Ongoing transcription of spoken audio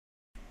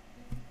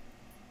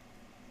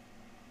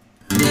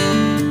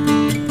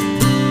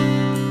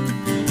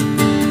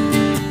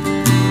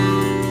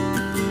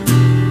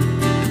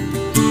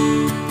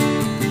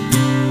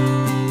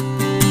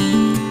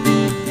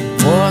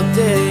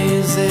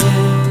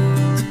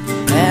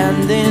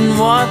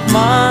what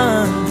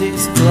month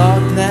this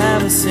clock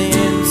never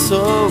seemed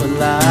so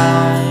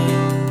alive.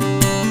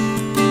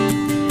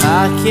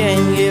 I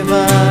can't give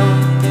up,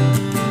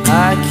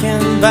 I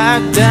can't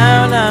back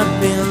down. I've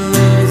been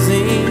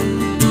losing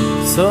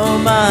so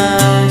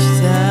much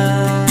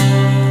time.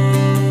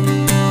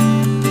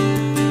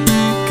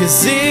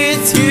 'Cause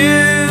it's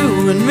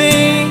you and me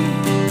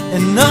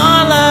and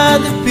all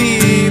other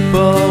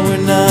people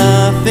with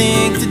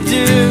nothing to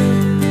do,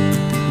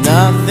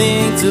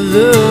 nothing to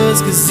lose.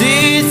 'Cause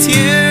it's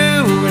you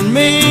and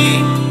me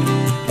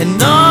and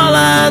all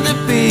other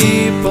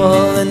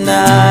people, and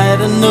I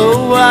don't know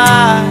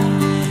why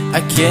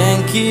I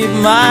can't keep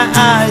my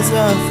eyes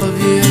off of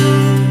you.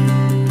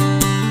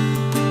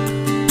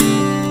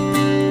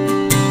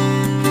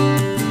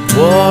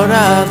 What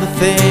are the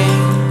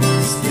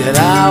things that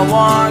I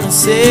wanna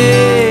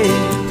say?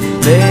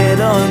 They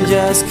don't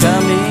just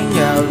coming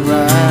out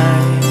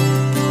right.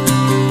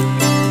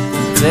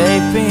 I'm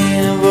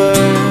taping a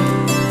word,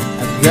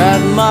 I've got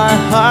my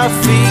heart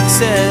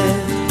fixed.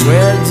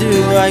 Where do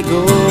I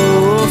go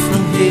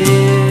from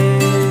here?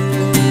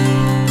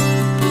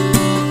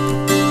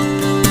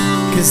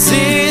 'Cause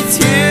it's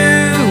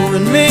you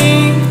and me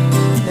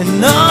and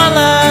all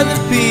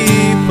other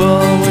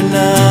people with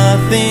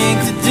nothing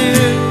to do,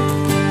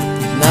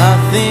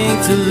 nothing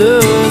to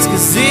lose.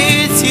 'Cause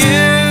it's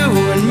you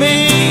and me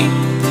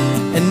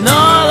and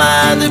all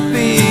other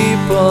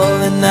people,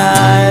 and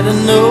I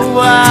don't know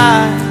why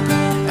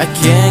I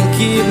can't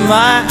keep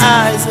my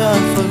eyes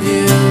off of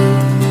you.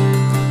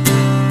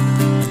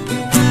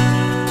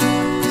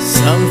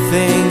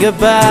 Something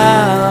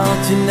about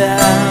you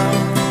now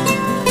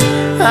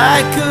I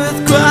could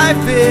quite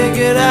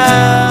figure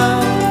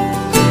out.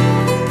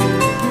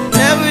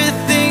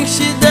 Everything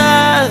she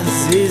does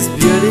is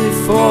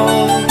beautiful,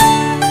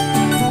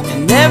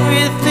 and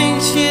everything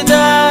she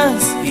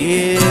does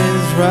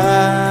is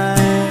right.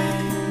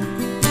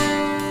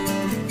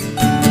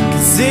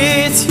 'Cause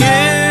it's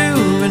you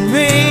and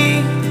me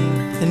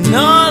and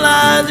all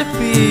other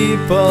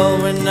people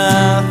with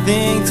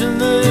nothing to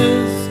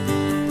lose,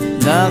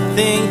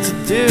 nothing to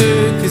do.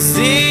 'Cause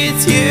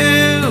it's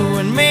you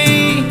and me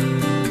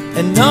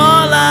and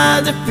all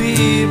other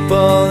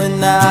people, and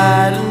I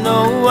don't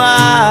know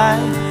why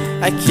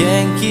I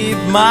can't keep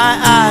my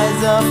eyes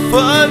off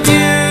of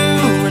you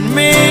and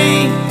me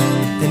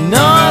and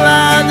all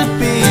other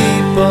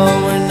people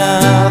with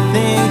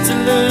nothing to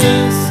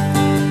lose,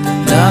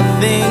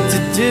 nothing to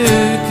do.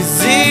 'Cause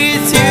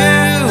it's you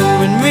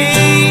and me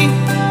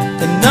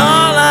and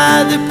all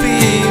other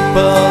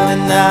people,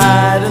 and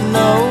I don't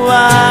know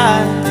why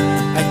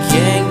I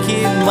can't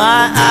keep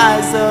my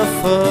eyes off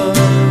of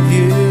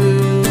you.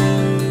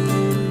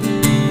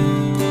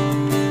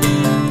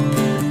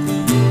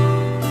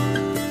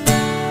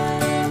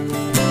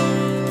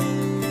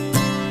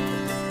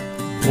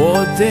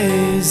 What day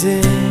is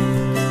it?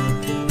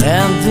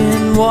 And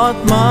in what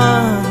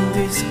month?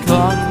 This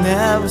clock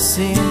never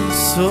seems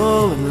so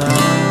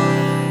alive.